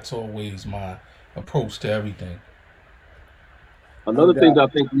that's always my approach to everything. No doubt.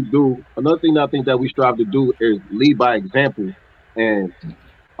 Another thing that I think that we strive to do is lead by example and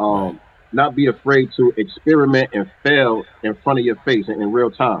Right. not be afraid to experiment and fail in front of your face in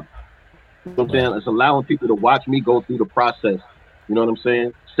real time. You know what I'm Right. saying? It's allowing people to watch me go through the process. You know what I'm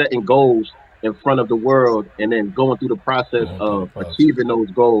saying? Setting goals in front of the world and then going through the process Going through the of process. achieving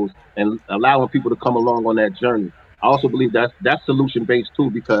those goals and allowing people to come along on that journey. I also believe that's solution based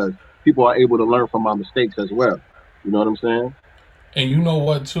too because people are able to learn from my mistakes as well. You know what I'm saying? And you know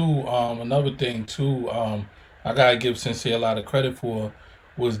what too? Another thing too, I gotta give Sensei a lot of credit for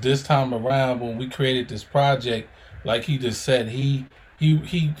was this time around when we created this project. Like he just said, he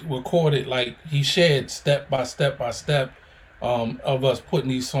recorded, like he shared step by step of us putting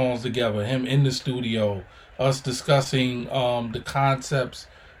these songs together. Him in the studio, us discussing the concepts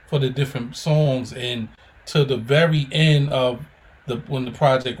for the different songs, and to the very end of the when the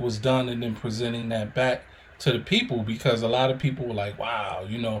project was done, and then presenting that back to the people, because a lot of people were like, "Wow,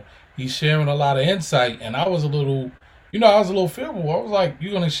 he's sharing a lot of insight," and I was a little fearful. I was like,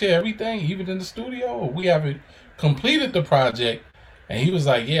 "You're gonna share everything, even in the studio? Or we haven't completed the project?" And he was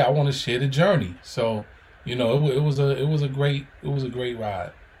like, "Yeah, I want to share the journey." So, it was a great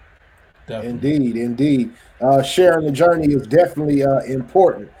ride, definitely. Indeed, indeed. Sharing the journey is definitely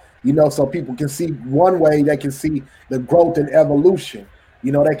important, so people can see one way they can see the growth and evolution.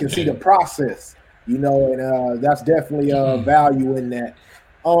 They can see Yeah, the process. you know, and that's definitely value in that.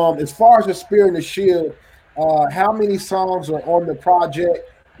 As far as the Spear and the Shield, how many songs are on the project?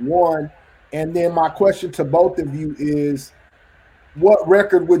 One, and then my question to both of you is, what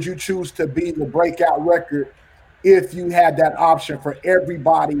record would you choose to be the breakout record if you had that option for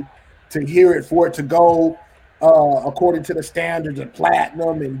everybody to hear it, for it to go according to the standards of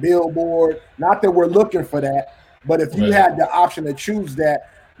platinum and Billboard? Not that we're looking for that, but if you had the option to choose that,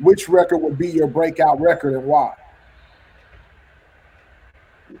 which record would be your breakout record and why?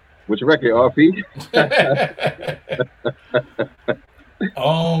 Which record, RP?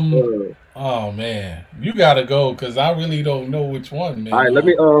 Oh man, you gotta go because I really don't know which one, man. All right, let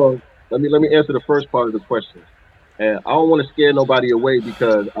me answer the first part of the question. And I don't want to scare nobody away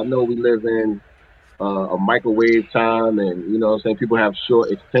because I know we live in a microwave time, and you know what I'm saying, people have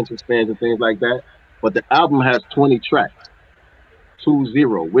short attention spans and things like that. But the album has 20 tracks, 20,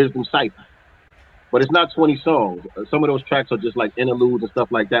 Wisdom Cipher. But it's not 20 songs. Some of those tracks are just like interludes and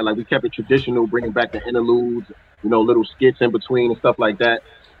stuff like that. Like we kept it traditional, bringing back the interludes, you know, little skits in between and stuff like that.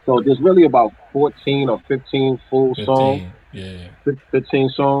 So there's really about 14 or 15 full songs. Yeah. 15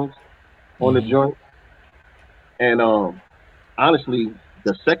 songs on the joint. And honestly,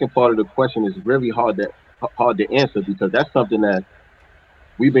 the second part of the question is really hard to answer because that's something that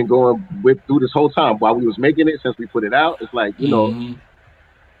we've been going with through this whole time while we was making it, since we put it out. It's like, you know,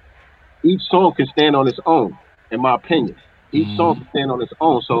 each song can stand on its own, in my opinion. Each song can stand on its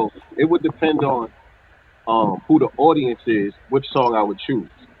own. So it would depend on who the audience is, which song I would choose.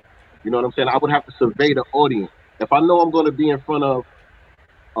 You know what I'm saying? I would have to survey the audience. If I know I'm going to be in front of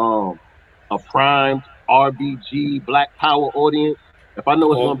a primed RBG Black Power audience, if I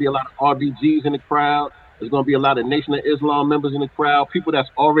know it's going to be a lot of RBGs in the crowd, there's going to be a lot of Nation of Islam members in the crowd, people that's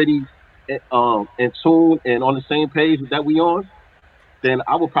already in tune and on the same page that we on, then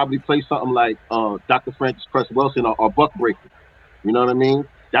I would probably play something like Dr. Francis Cress Welsing or Buck Breaker. You know what I mean?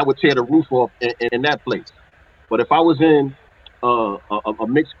 That would tear the roof off in that place. But if I was in a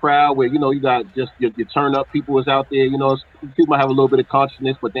mixed crowd where, you know, you got just your turn up people is out there, you know, people might have a little bit of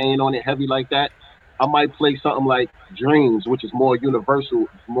consciousness, but they ain't on it heavy like that. I might play something like Dreams, which is more of a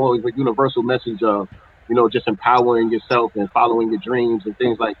universal message of, you know, just empowering yourself and following your dreams and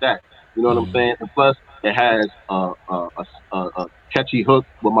things like that. You know what I'm saying? And plus, it has a catchy hook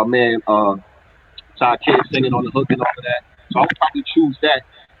with my man Ty Kidd singing on the hook and all of that. So I would probably choose that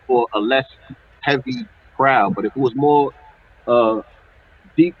for a less heavy crowd. But if it was more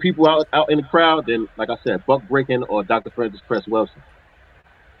deep people out in the crowd, then, like I said, Buck Breaking or Dr. Francis Cress Welsing.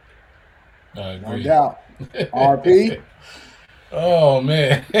 I agree. No doubt. RP? Oh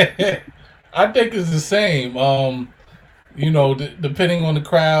man. I think it's the same. You know, depending on the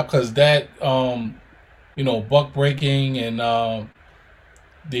crowd, because that you know, Buck Breaking and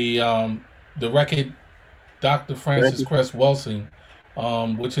the record Dr. Francis Cress Welsing,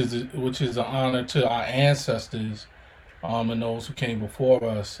 which is an honor to our ancestors and those who came before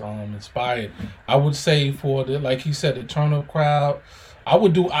us, inspired. I would say for the, like he said, the turn up crowd, I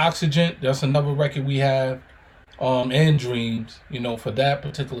would do Oxygen. That's another record we have, and Dreams, you know, for that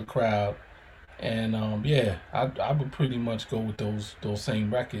particular crowd. And yeah, I would pretty much go with those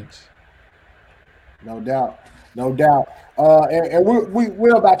same records. No doubt. And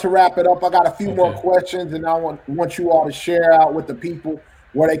we're about to wrap it up. I got a few more questions, and I want you all to share out with the people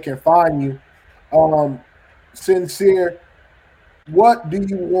where they can find you. Sincere, what do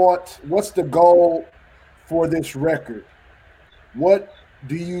you want? What's the goal for this record? What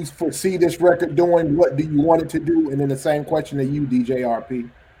do you foresee this record doing? What do you want it to do? And then the same question to you, DJ RP.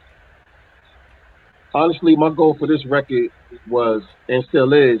 Honestly, my goal for this record was, and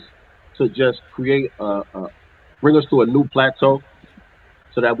still is, to just create bring us to a new plateau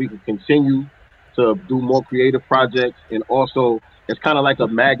so that we can continue to do more creative projects. And also, it's kind of like a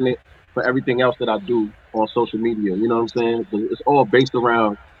magnet for everything else that I do on social media. You know what I'm saying? It's all based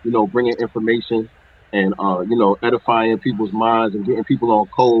around, you know, bringing information and, you know, edifying people's minds and getting people on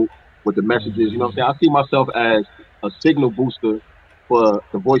code with the messages. You know what I'm saying? I see myself as a signal booster for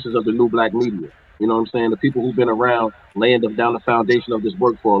the voices of the new Black media. You know what I'm saying? The people who've been around laying down the foundation of this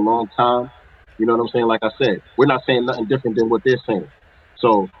work for a long time. You know what I'm saying? Like I said, we're not saying nothing different than what they're saying.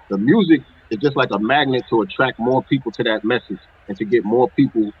 So the music is just like a magnet to attract more people to that message and to get more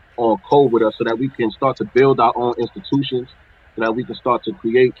people on code with us so that we can start to build our own institutions, so that we can start to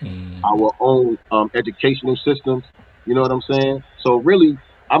create our own educational systems. You know what I'm saying? So really,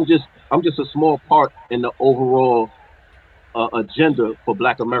 I'm just a small part in the overall agenda for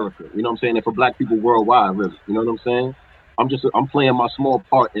Black America. You know what I'm saying? And for Black people worldwide, really. You know what I'm saying? I'm playing my small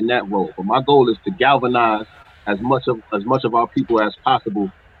part in that role. But my goal is to galvanize as much of our people as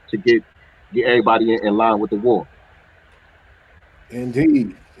possible to get get everybody in line with the war.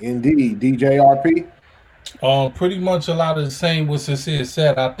 Indeed. DJ RP. Pretty much a lot of the same what Sincere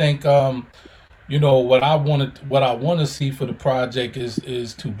said. I think what I want to see for the project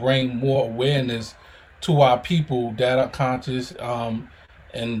is to bring more awareness to our people that are conscious,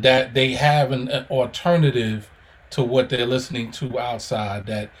 and that they have an alternative to what they're listening to outside.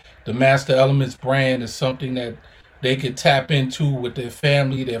 That the Master Elements brand is something that they could tap into with their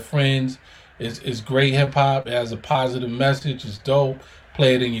family, their friends. It's great hip hop. It has a positive message. It's dope.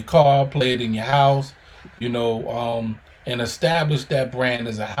 Play it in your car. Play it in your house. And establish that brand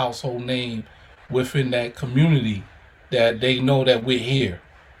as a household name within that community, that they know that we're here.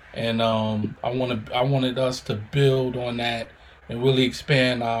 And I wanted us to build on that and really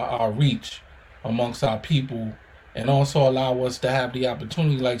expand our reach amongst our people, and also allow us to have the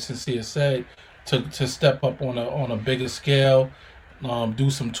opportunity, like Sincere said, to step up on a bigger scale, do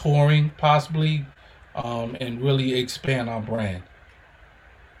some touring possibly, and really expand our brand.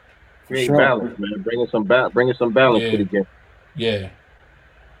 Great balance, man. Bringing some balance to the game.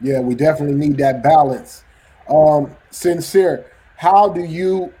 Yeah, we definitely need that balance. Sincere, how do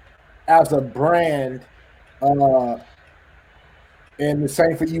you, as a brand, and the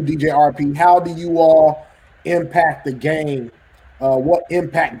same for you, DJ RP, how do you all impact the game? What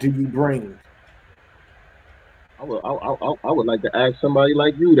impact do you bring? I would like to ask somebody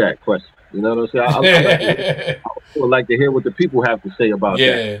like you that question. You know what I'm saying? I would like to hear what the people have to say about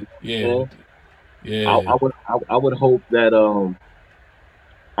that. I would hope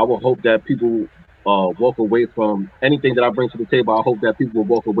that people walk away from anything that I bring to the table. I hope that people will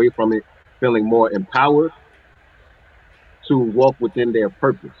walk away from it feeling more empowered to walk within their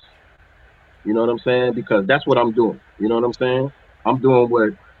purpose. You know what I'm saying? Because that's what I'm doing. You know what I'm saying? I'm doing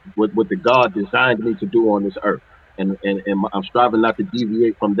what the God designed me to do on this earth, and I'm striving not to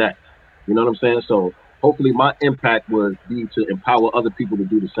deviate from that. You know what I'm saying? So hopefully my impact would be to empower other people to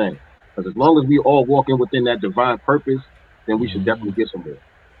do the same. Because as long as we all walking within that divine purpose, then we should definitely get somewhere.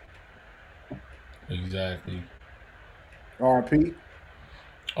 Exactly. RP.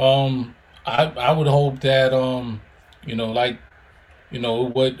 I would hope that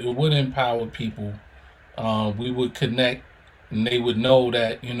it would empower people. We would connect, and they would know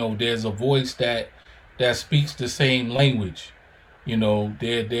that there's a voice that speaks the same language.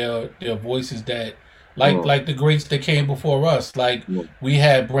 There are voices that like the greats that came before us. Like we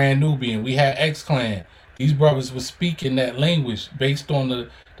had Brand Nubian, we had X Clan. These brothers were speaking that language based on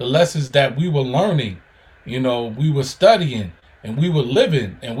the lessons that we were learning. We were studying and we were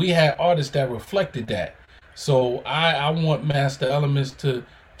living, and we had artists that reflected that. So I want Master Elements to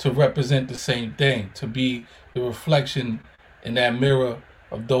represent the same thing, to be the reflection in that mirror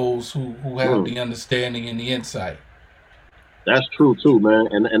of those who have the understanding and the insight. That's true too, man,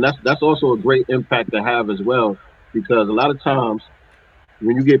 and that's also a great impact to have as well, because a lot of times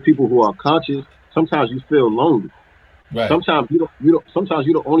when you get people who are conscious, sometimes you feel lonely. Right. Sometimes sometimes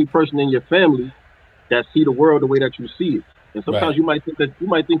you're the only person in your family that see the world the way that you see it, and sometimes you might think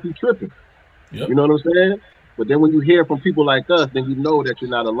you're tripping. Yep. You know what I'm saying? But then when you hear from people like us, then you know that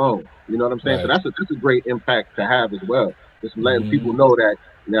you're not alone. You know what I'm saying? Right. So that's a great impact to have as well. Just letting people know that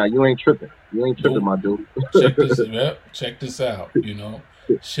now you ain't tripping. You ain't tripping, my dude. Check this out.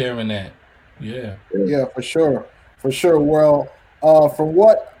 Sharing that. Yeah. Yeah, for sure. Well, from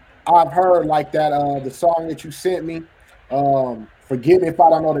what I've heard, like that, the song that you sent me, forgive me if I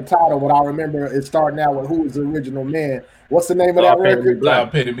don't know the title, but I remember it starting out with "Who is the Original Man." What's the name of that record?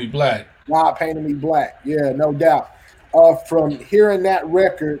 God Painted Me Black. God Painted Me Black. Yeah, no doubt. From hearing that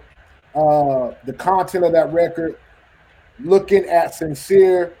record, the content of that record, looking at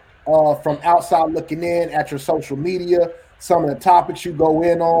Sincere from outside looking in at your social media, some of the topics you go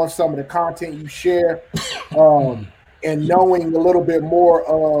in on, some of the content you share, and knowing a little bit more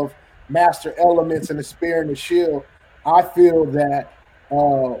of Master Elements and the Spear and the Shield, I feel that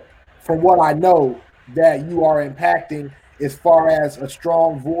from what I know, that you are impacting as far as a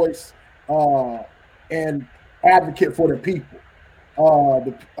strong voice and advocate for the people.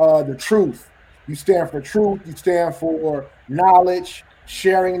 The truth. You stand for truth. You stand for knowledge,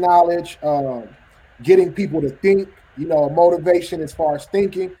 sharing knowledge, getting people to think, motivation as far as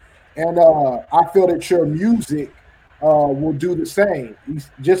thinking. And I feel that your music will do the same.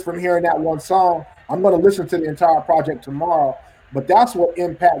 Just from hearing that one song, I'm going to listen to the entire project tomorrow. But that's what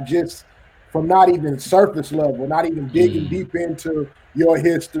impact, just from not even surface level, not even digging deep into your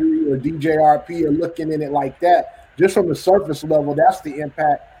history or DJ RP or looking in it like that. Just from the surface level, that's the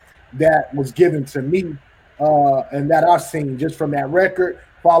impact that was given to me and that I've seen just from that record,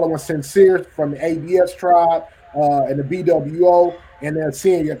 following Sincere from the ABS tribe and the BWO, and then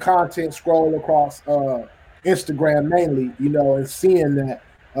seeing your content scroll across Instagram mainly, you know, and seeing that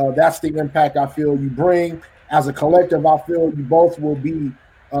that's the impact I feel you bring. As a collective, I feel you both will be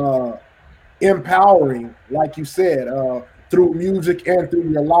empowering, like you said, through music and through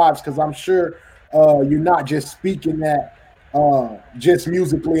your lives, because I'm sure you're not just speaking that just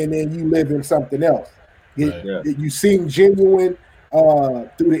musically and then you live in something else. You seem genuine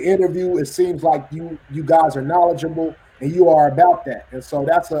through the interview. It seems like you guys are knowledgeable and you are about that. And so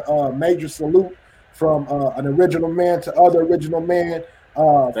that's a major salute from an original man to other original man,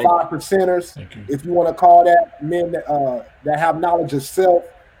 5%ers, if you want to call that, men that have knowledge of self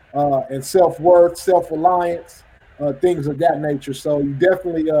and self-worth, self-reliance, things of that nature. So you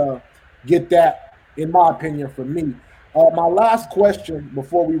definitely get that, in my opinion, from me. My last question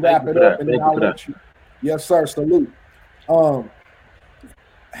before we wrap it up, and then I'll let you. Yes, sir. Salute.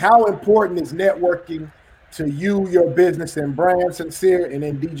 How important is networking to you, your business, and brand, Sincere? And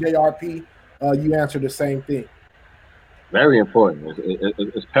then DJ RP, you answer the same thing. Very important.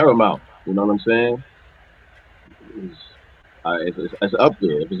 It's paramount. You know what I'm saying? It's up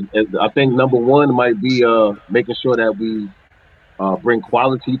there. I think number one might be making sure that we bring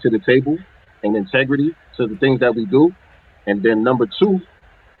quality to the table and integrity to the things that we do. And then number two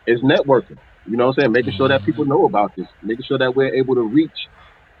is networking. You know what I'm saying? Making sure that people know about this. Making sure that we're able to reach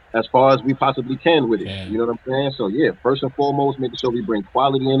as far as we possibly can with it. You know what I'm saying? So yeah, first and foremost, making sure we bring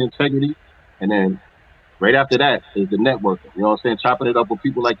quality and integrity. And then right after that is the networking. You know what I'm saying? Chopping it up with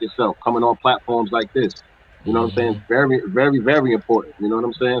people like yourself, coming on platforms like this. You know what I'm saying? Very, very, very important. You know what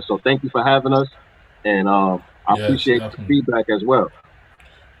I'm saying? So thank you for having us. And I appreciate the feedback as well.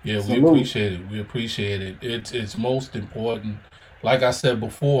 Yeah, we appreciate it. We appreciate it. It's most important. Like I said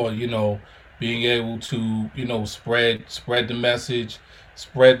before, you know, being able to, you know, spread the message,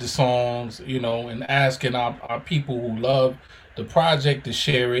 spread the songs, you know, and asking our people who love the project to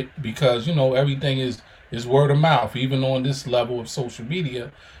share it, because, you know, everything is word of mouth. Even on this level of social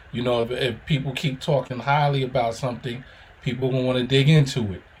media, you know, if people keep talking highly about something, people will want to dig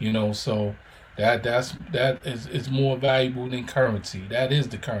into it, you know. So that is more valuable than currency. That is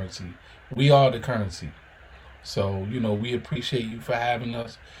the currency. We are the currency. So, you know, we appreciate you for having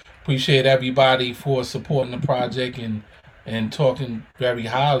us. Appreciate everybody for supporting the project and talking very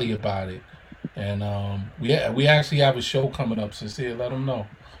highly about it. And we actually have a show coming up, Sincere. Let them know.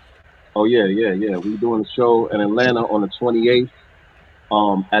 Oh yeah. We're doing a show in Atlanta on the 28th.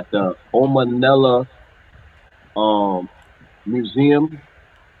 At the Omanella Museum.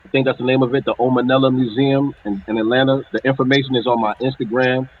 I think that's the name of it, the Omanella Museum in Atlanta. The information is on my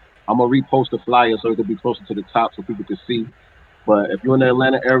Instagram. I'm going to repost the flyer so it can be closer to the top so people can see. But if you're in the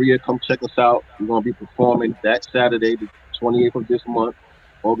Atlanta area, come check us out. We're going to be performing that Saturday, the 28th of this month,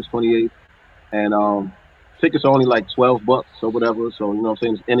 August 28th. And tickets are only like $12 or whatever. So, you know what I'm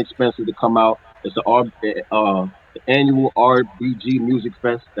saying? It's inexpensive to come out. It's the annual RBG Music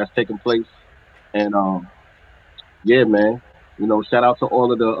Fest that's taking place. And yeah, man, you know, shout out to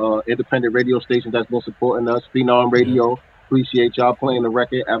all of the independent radio stations that's been supporting us. Phenom Radio, appreciate y'all playing the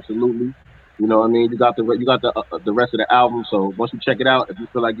record, absolutely. You know what I mean? You got the rest of the album. So once you check it out, if you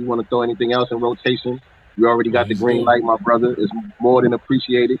feel like you want to throw anything else in rotation, you already got the green light, my brother. It's more than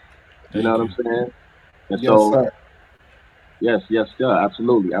appreciated. You know what I'm saying? And sir. Yes, sir.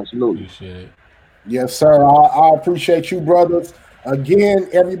 Absolutely. Appreciate it. Yes, sir. I appreciate you, brothers. Again,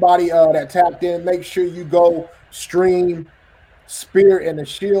 everybody that tapped in, make sure you go stream Spirit and the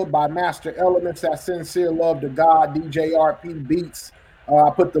Shield by Master Elements. That Sincere Love to God, DJ RP Beats. I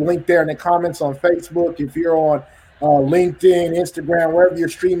put the link there in the comments on Facebook. If you're on LinkedIn, Instagram, wherever you're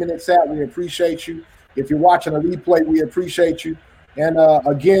streaming it's at, we appreciate you. If you're watching a replay, we appreciate you. And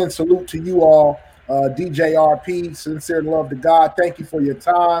again, salute to you all, DJ RP, Sincere Love to God. Thank you for your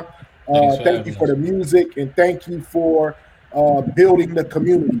time. Thank you for the music, and thank you for building the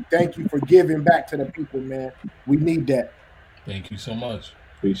community. Thank you for giving back to the people, man. We need that. Thank you so much.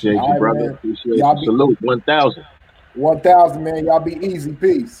 Appreciate you, brother. Man. Appreciate you. Salute 1,000. 1,000, man. Y'all be easy.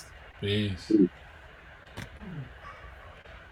 Peace. Peace.